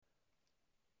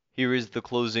Here is the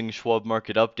closing Schwab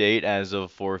market update as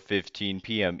of 4:15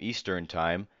 p.m. Eastern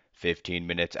Time, 15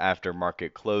 minutes after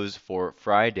market close for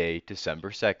Friday, December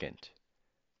 2nd.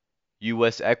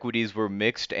 U.S. equities were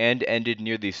mixed and ended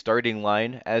near the starting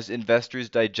line as investors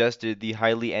digested the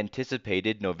highly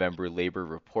anticipated November labor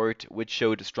report, which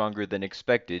showed stronger than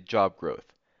expected job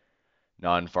growth.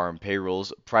 Non-farm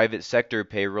payrolls, private sector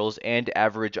payrolls, and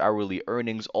average hourly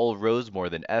earnings all rose more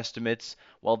than estimates,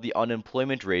 while the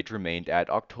unemployment rate remained at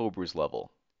October's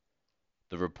level.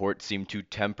 The report seemed to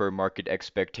temper market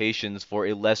expectations for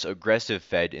a less aggressive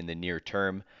Fed in the near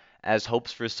term, as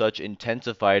hopes for such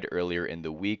intensified earlier in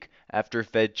the week after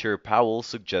Fed Chair Powell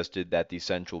suggested that the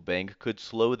central bank could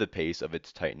slow the pace of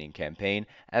its tightening campaign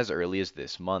as early as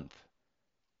this month.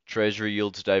 Treasury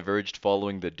yields diverged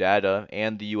following the data,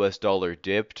 and the U.S. dollar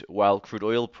dipped, while crude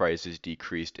oil prices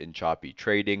decreased in choppy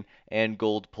trading, and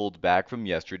gold pulled back from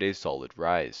yesterday's solid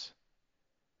rise.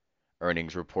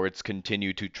 Earnings reports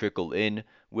continue to trickle in,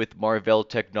 with Marvell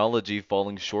Technology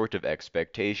falling short of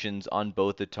expectations on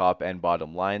both the top and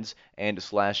bottom lines and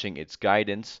slashing its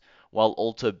guidance, while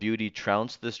Ulta Beauty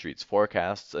trounced the street's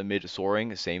forecasts amid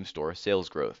soaring same-store sales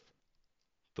growth.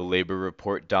 The labor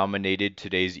report dominated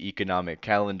today's economic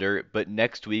calendar, but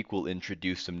next week will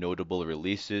introduce some notable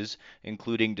releases,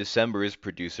 including December's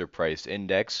Producer Price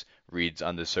Index, reads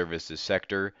on the services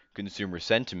sector, consumer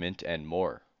sentiment, and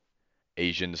more.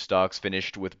 Asian stocks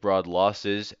finished with broad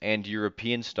losses, and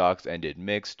European stocks ended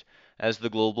mixed, as the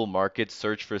global markets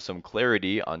search for some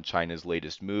clarity on China's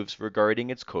latest moves regarding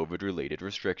its COVID-related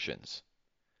restrictions.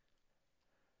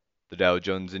 The Dow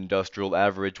Jones Industrial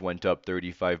Average went up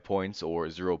 35 points or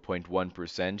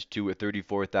 0.1% to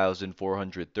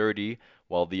 34,430,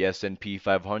 while the S&P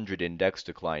 500 index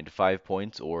declined 5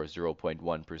 points or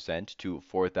 0.1% to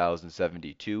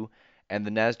 4,072, and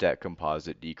the Nasdaq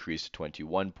Composite decreased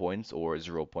 21 points or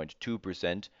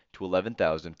 0.2% to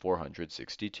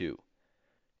 11,462.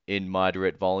 In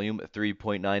moderate volume,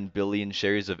 3.9 billion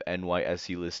shares of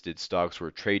NYSE listed stocks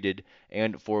were traded,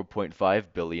 and 4.5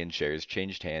 billion shares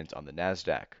changed hands on the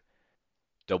Nasdaq.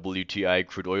 WTI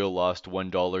crude oil lost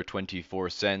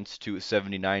 $1.24 to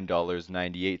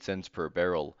 $79.98 per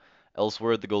barrel.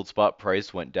 Elsewhere, the gold spot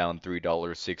price went down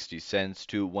 $3.60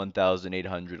 to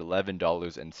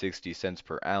 $1,811.60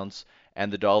 per ounce,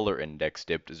 and the dollar index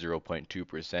dipped 0.2% to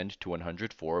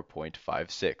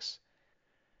 104.56.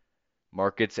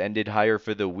 Markets ended higher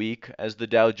for the week as the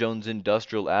Dow Jones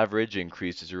Industrial Average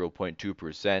increased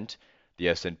 0.2%, the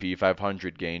S&P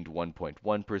 500 gained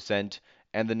 1.1%,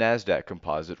 and the Nasdaq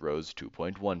Composite rose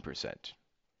 2.1%.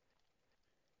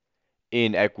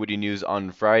 In equity news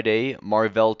on Friday,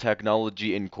 Marvell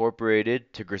Technology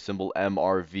Incorporated, ticker symbol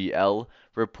MRVL,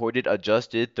 reported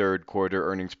adjusted third quarter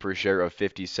earnings per share of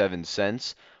 57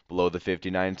 cents, below the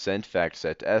 59-cent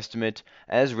fact-set estimate,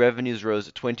 as revenues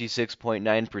rose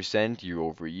 26.9%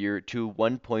 year-over-year to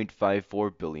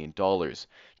 $1.54 billion,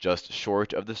 just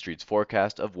short of the street's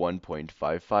forecast of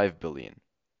 $1.55 billion.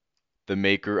 The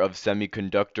maker of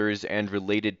semiconductors and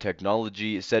related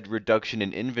technology said reduction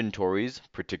in inventories,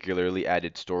 particularly at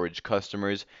its storage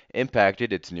customers,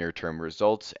 impacted its near-term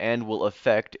results and will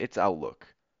affect its outlook.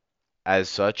 As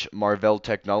such, Marvell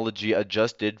Technology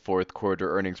adjusted fourth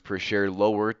quarter earnings per share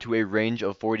lower to a range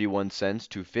of 41 cents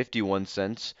to 51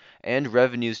 cents and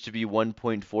revenues to be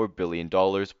 $1.4 billion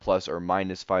plus or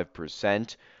minus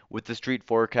 5%, with the street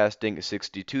forecasting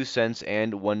 62 cents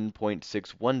and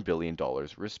 $1.61 billion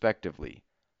respectively.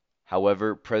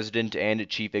 However, President and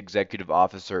Chief Executive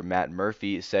Officer Matt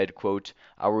Murphy said, quote,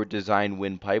 "Our design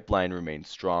win pipeline remains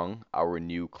strong, our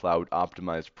new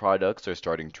cloud-optimized products are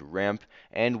starting to ramp,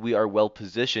 and we are well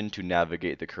positioned to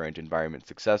navigate the current environment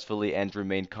successfully and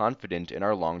remain confident in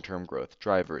our long-term growth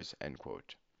drivers," end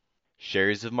quote.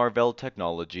 Shares of Marvell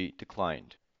Technology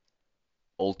declined.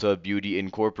 Ulta Beauty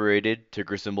Incorporated,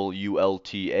 ticker symbol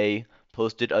ULTA,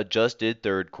 posted adjusted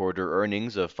third quarter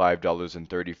earnings of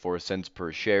 $5.34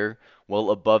 per share,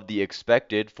 well above the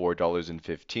expected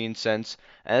 $4.15,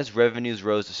 as revenues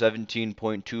rose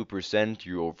 17.2%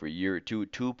 year-over-year to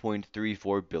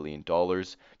 $2.34 billion,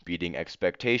 beating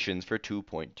expectations for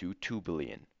 $2.22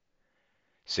 billion.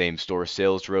 Same-store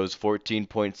sales rose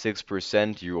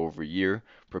 14.6% year-over-year,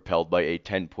 propelled by a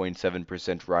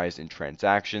 10.7% rise in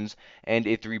transactions and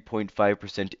a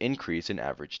 3.5% increase in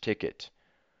average ticket.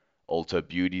 Ulta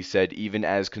Beauty said even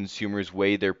as consumers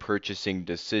weigh their purchasing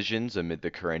decisions amid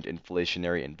the current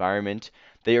inflationary environment,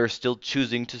 they are still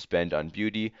choosing to spend on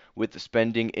beauty, with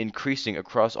spending increasing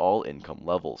across all income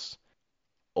levels.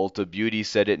 Ulta Beauty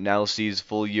said it now sees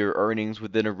full-year earnings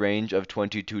within a range of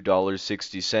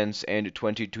 $22.60 and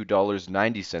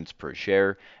 $22.90 per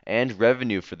share, and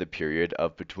revenue for the period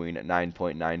of between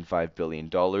 $9.95 billion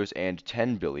and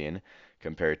 $10 billion,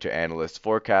 compared to analysts'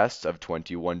 forecasts of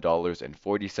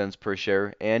 $21.40 per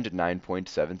share and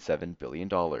 $9.77 billion.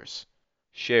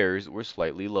 Shares were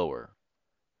slightly lower.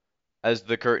 As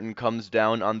the curtain comes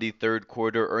down on the third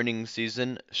quarter earnings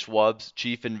season, Schwab's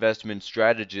chief investment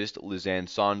strategist Lizanne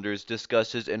Saunders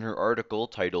discusses in her article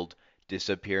titled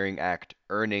Disappearing Act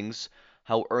Earnings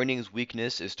how earnings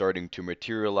weakness is starting to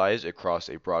materialize across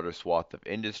a broader swath of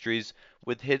industries,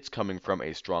 with hits coming from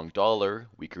a strong dollar,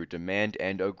 weaker demand,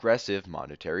 and aggressive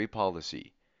monetary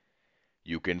policy.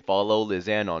 You can follow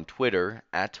Lizanne on Twitter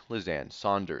at Lizanne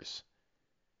Saunders.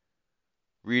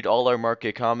 Read all our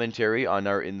market commentary on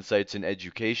our Insights in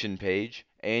Education page,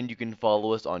 and you can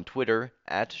follow us on Twitter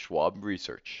at Schwab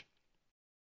Research.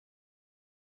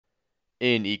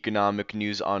 In economic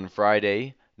news on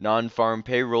Friday, non-farm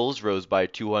payrolls rose by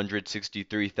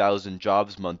 263,000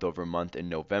 jobs month over month in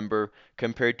November,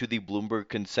 compared to the Bloomberg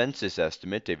consensus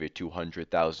estimate of a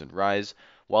 200,000 rise,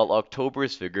 while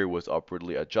October's figure was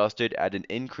upwardly adjusted at an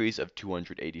increase of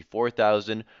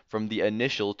 284,000 from the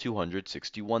initial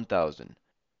 261,000.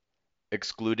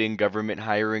 Excluding government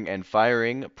hiring and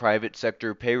firing, private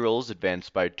sector payrolls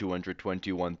advanced by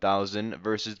 221,000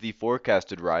 versus the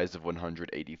forecasted rise of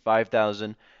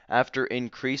 185,000, after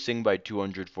increasing by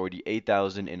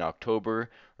 248,000 in October,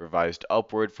 revised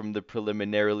upward from the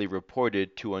preliminarily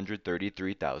reported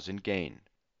 233,000 gain.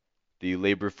 The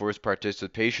labor force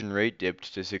participation rate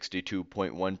dipped to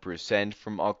 62.1%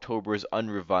 from October's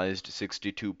unrevised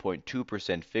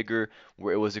 62.2% figure,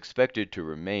 where it was expected to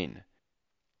remain.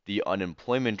 The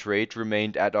unemployment rate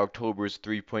remained at October's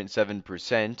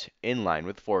 3.7%, in line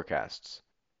with forecasts.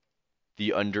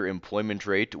 The underemployment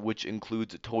rate, which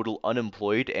includes total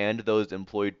unemployed and those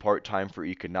employed part-time for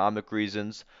economic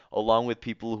reasons, along with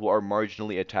people who are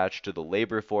marginally attached to the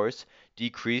labor force,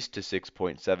 decreased to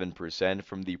 6.7%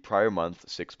 from the prior month's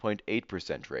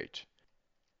 6.8% rate.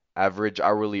 Average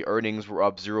hourly earnings were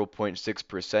up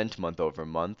 0.6% month over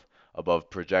month, above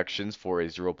projections for a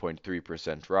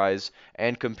 0.3% rise,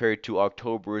 and compared to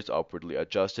October's upwardly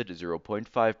adjusted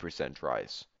 0.5%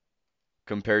 rise.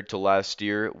 Compared to last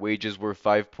year, wages were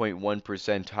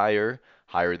 5.1%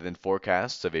 higher than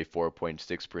forecasts of a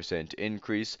 4.6%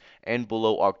 increase, and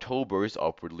below October's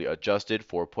upwardly adjusted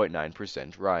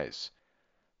 4.9% rise.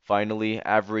 Finally,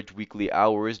 average weekly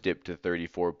hours dipped to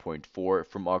 34.4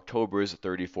 from October's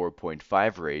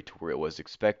 34.5 rate, where it was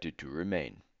expected to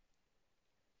remain.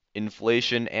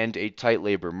 Inflation and a tight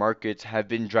labor market have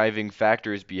been driving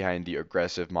factors behind the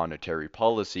aggressive monetary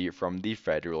policy from the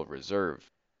Federal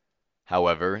Reserve.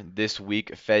 However, this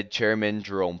week Fed Chairman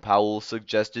Jerome Powell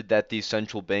suggested that the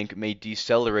central bank may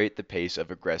decelerate the pace of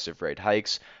aggressive rate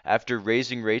hikes after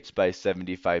raising rates by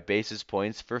 75 basis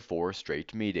points for 4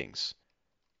 straight meetings.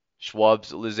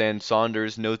 Schwab's Lizanne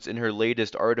Saunders notes in her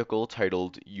latest article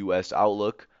titled U.S.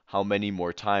 Outlook, How Many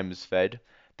More Times Fed,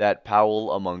 that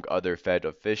Powell, among other Fed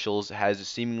officials, has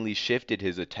seemingly shifted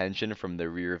his attention from the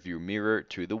rearview mirror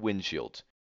to the windshield.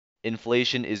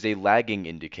 Inflation is a lagging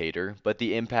indicator, but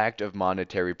the impact of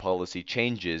monetary policy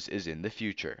changes is in the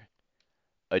future.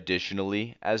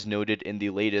 Additionally, as noted in the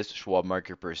latest Schwab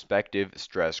Market Perspective,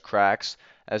 stress cracks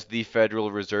as the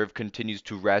Federal Reserve continues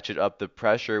to ratchet up the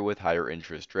pressure with higher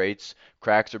interest rates.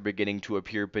 Cracks are beginning to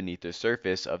appear beneath the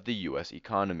surface of the U.S.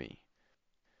 economy.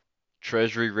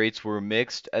 Treasury rates were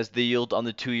mixed as the yield on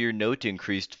the 2-year note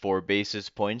increased 4 basis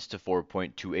points to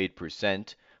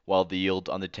 4.28%, while the yield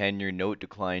on the 10-year note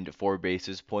declined 4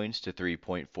 basis points to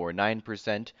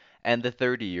 3.49%, and the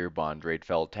 30-year bond rate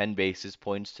fell 10 basis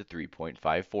points to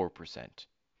 3.54%.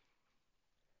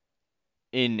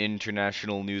 In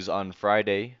international news on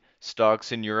Friday,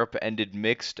 stocks in Europe ended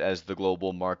mixed as the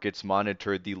global markets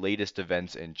monitored the latest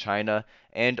events in China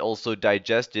and also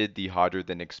digested the hotter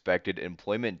than expected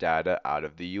employment data out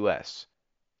of the U.S.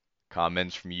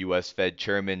 Comments from U.S. Fed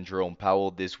Chairman Jerome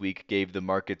Powell this week gave the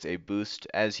markets a boost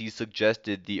as he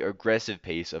suggested the aggressive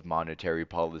pace of monetary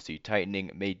policy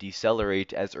tightening may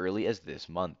decelerate as early as this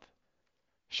month.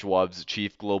 Schwab's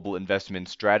chief global investment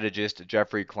strategist,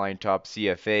 Jeffrey Kleintop,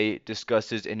 CFA,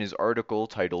 discusses in his article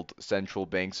titled Central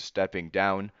Banks Stepping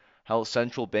Down how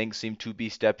central banks seem to be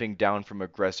stepping down from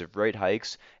aggressive rate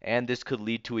hikes, and this could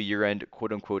lead to a year-end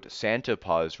quote-unquote Santa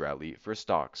pause rally for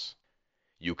stocks.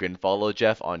 You can follow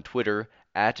Jeff on Twitter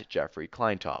at Jeffrey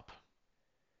Kleintop.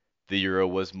 The euro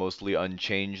was mostly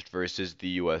unchanged versus the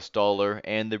US dollar,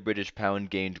 and the British pound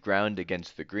gained ground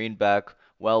against the greenback,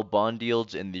 while bond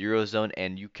yields in the Eurozone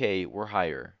and UK were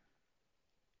higher.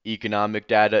 Economic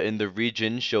data in the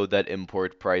region showed that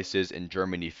import prices in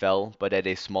Germany fell, but at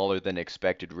a smaller than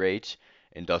expected rate.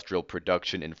 Industrial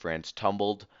production in France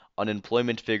tumbled.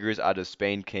 Unemployment figures out of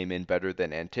Spain came in better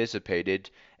than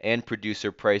anticipated, and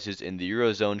producer prices in the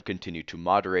Eurozone continued to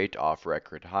moderate off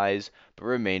record highs, but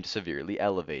remained severely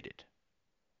elevated.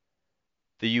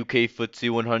 The UK FTSE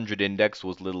 100 index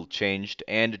was little changed,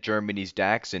 and Germany's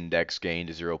DAX index gained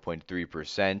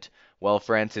 0.3%, while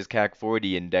France's CAC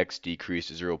 40 index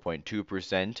decreased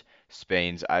 0.2%,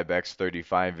 Spain's IBEX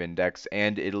 35 index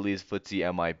and Italy's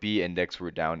FTSE MIB index were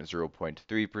down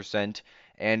 0.3%,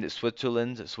 and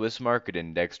Switzerland's Swiss market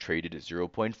index traded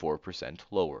 0.4%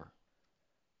 lower.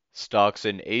 Stocks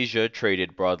in Asia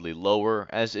traded broadly lower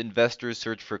as investors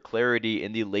search for clarity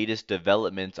in the latest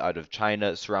developments out of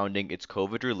China surrounding its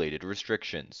COVID-related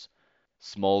restrictions.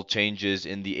 Small changes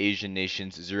in the Asian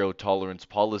nation's zero-tolerance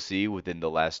policy within the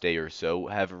last day or so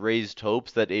have raised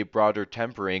hopes that a broader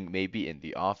tempering may be in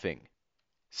the offing.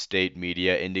 State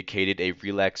media indicated a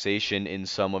relaxation in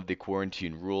some of the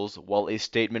quarantine rules, while a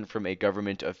statement from a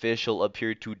government official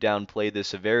appeared to downplay the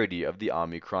severity of the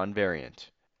Omicron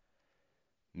variant.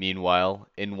 Meanwhile,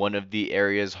 in one of the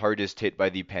areas hardest hit by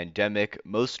the pandemic,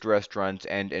 most restaurants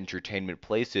and entertainment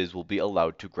places will be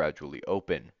allowed to gradually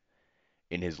open.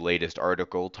 In his latest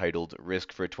article titled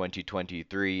Risk for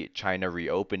 2023 China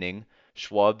Reopening,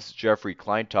 Schwab's Jeffrey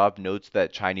Kleintop notes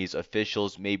that Chinese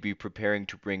officials may be preparing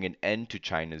to bring an end to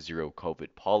China's zero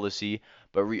COVID policy,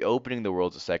 but reopening the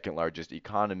world's second largest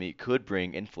economy could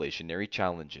bring inflationary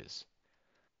challenges.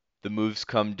 The moves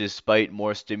come despite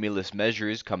more stimulus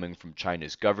measures coming from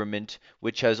China's government,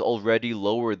 which has already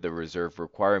lowered the reserve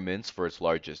requirements for its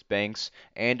largest banks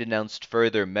and announced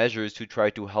further measures to try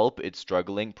to help its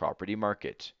struggling property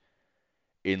market.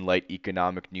 In light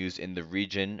economic news in the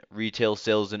region, retail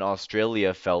sales in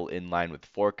Australia fell in line with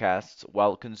forecasts,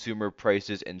 while consumer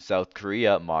prices in South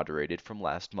Korea moderated from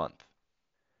last month.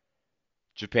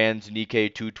 Japan's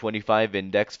Nikkei 225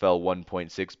 index fell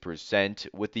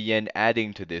 1.6%, with the yen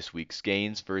adding to this week's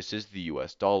gains versus the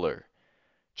US dollar.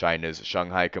 China's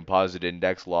Shanghai Composite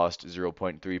Index lost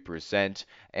 0.3%,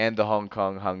 and the Hong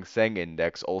Kong Hang Seng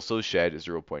Index also shed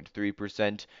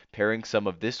 0.3%, pairing some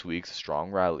of this week's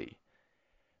strong rally.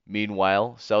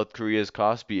 Meanwhile, South Korea's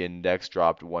Kospi Index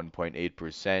dropped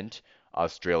 1.8%,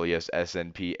 Australia's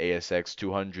S&P ASX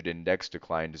 200 Index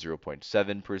declined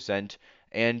 0.7%,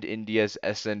 and India's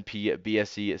S&P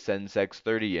BSE Sensex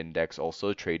 30 Index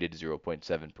also traded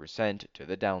 0.7% to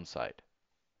the downside.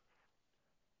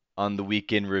 On the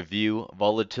week in review,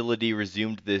 volatility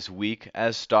resumed this week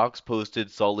as stocks posted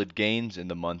solid gains in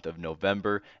the month of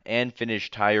November and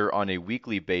finished higher on a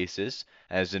weekly basis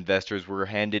as investors were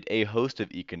handed a host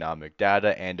of economic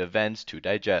data and events to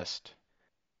digest.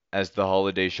 As the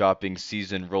holiday shopping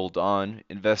season rolled on,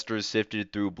 investors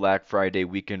sifted through Black Friday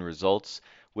weekend results,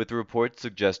 with reports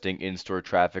suggesting in-store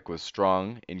traffic was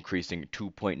strong, increasing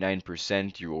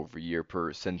 2.9% year-over-year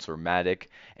per Sensormatic,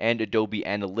 and Adobe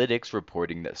Analytics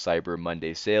reporting that Cyber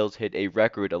Monday sales hit a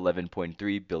record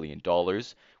 $11.3 billion,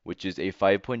 which is a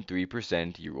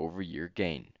 5.3% year-over-year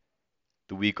gain.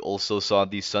 The week also saw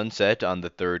the sunset on the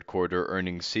third quarter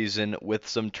earnings season, with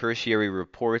some tertiary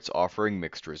reports offering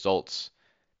mixed results.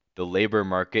 The labor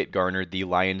market garnered the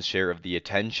lion's share of the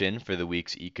attention for the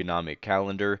week's economic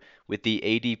calendar, with the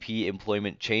ADP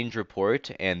Employment Change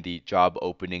Report and the Job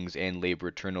Openings and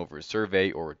Labor Turnover Survey,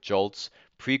 or JOLTS,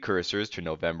 precursors to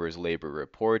November's labor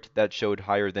report that showed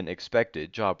higher than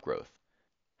expected job growth.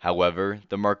 However,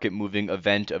 the market-moving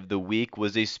event of the week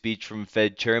was a speech from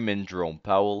Fed Chairman Jerome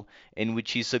Powell, in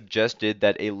which he suggested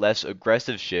that a less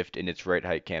aggressive shift in its rate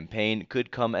hike campaign could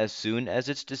come as soon as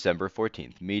its December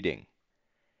 14th meeting.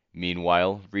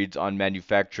 Meanwhile, reads on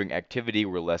manufacturing activity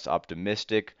were less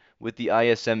optimistic, with the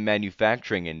ISM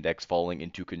Manufacturing Index falling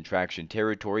into contraction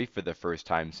territory for the first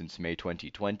time since May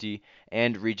 2020,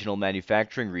 and regional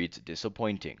manufacturing reads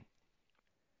disappointing.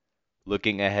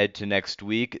 Looking ahead to next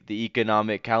week, the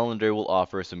economic calendar will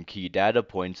offer some key data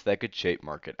points that could shape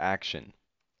market action.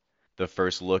 The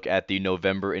first look at the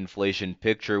November inflation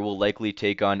picture will likely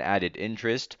take on added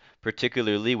interest,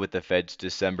 particularly with the Fed's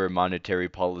December monetary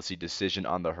policy decision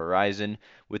on the horizon,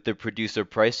 with the Producer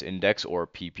Price Index, or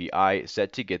PPI,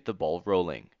 set to get the ball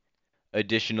rolling.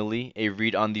 Additionally, a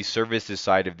read on the services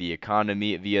side of the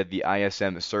economy via the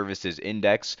ISM Services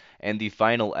Index and the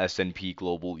final S&P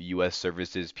Global U.S.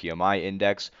 Services PMI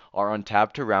Index are on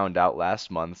tap to round out last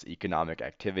month's economic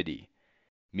activity.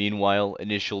 Meanwhile,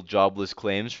 initial jobless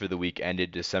claims for the week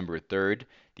ended December 3rd,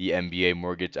 the MBA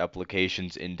Mortgage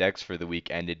Applications Index for the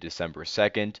week ended December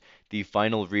 2nd, the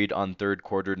final read on third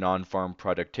quarter non-farm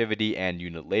productivity and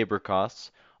unit labor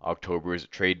costs, October's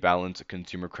trade balance,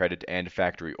 consumer credit, and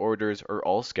factory orders are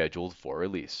all scheduled for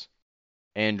release.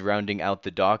 And rounding out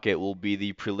the docket will be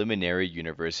the preliminary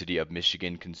University of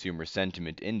Michigan Consumer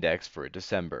Sentiment Index for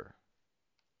December.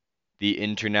 The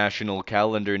international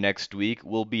calendar next week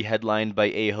will be headlined by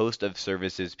a host of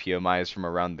services PMIs from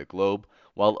around the globe,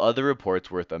 while other reports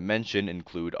worth a mention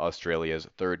include Australia's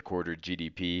third quarter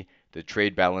GDP, the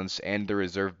trade balance, and the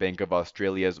Reserve Bank of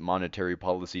Australia's monetary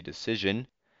policy decision,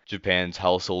 Japan's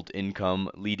household income,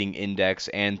 leading index,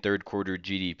 and third quarter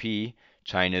GDP,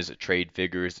 China's trade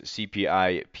figures,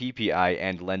 CPI, PPI,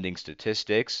 and lending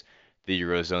statistics, the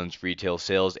Eurozone's retail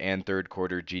sales and third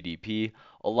quarter GDP,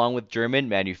 along with German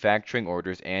manufacturing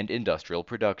orders and industrial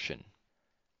production.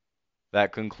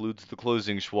 That concludes the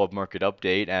closing Schwab market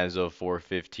update as of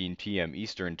 4:15 p.m.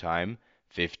 Eastern Time,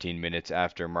 15 minutes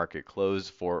after market close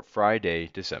for Friday,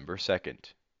 December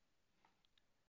 2nd.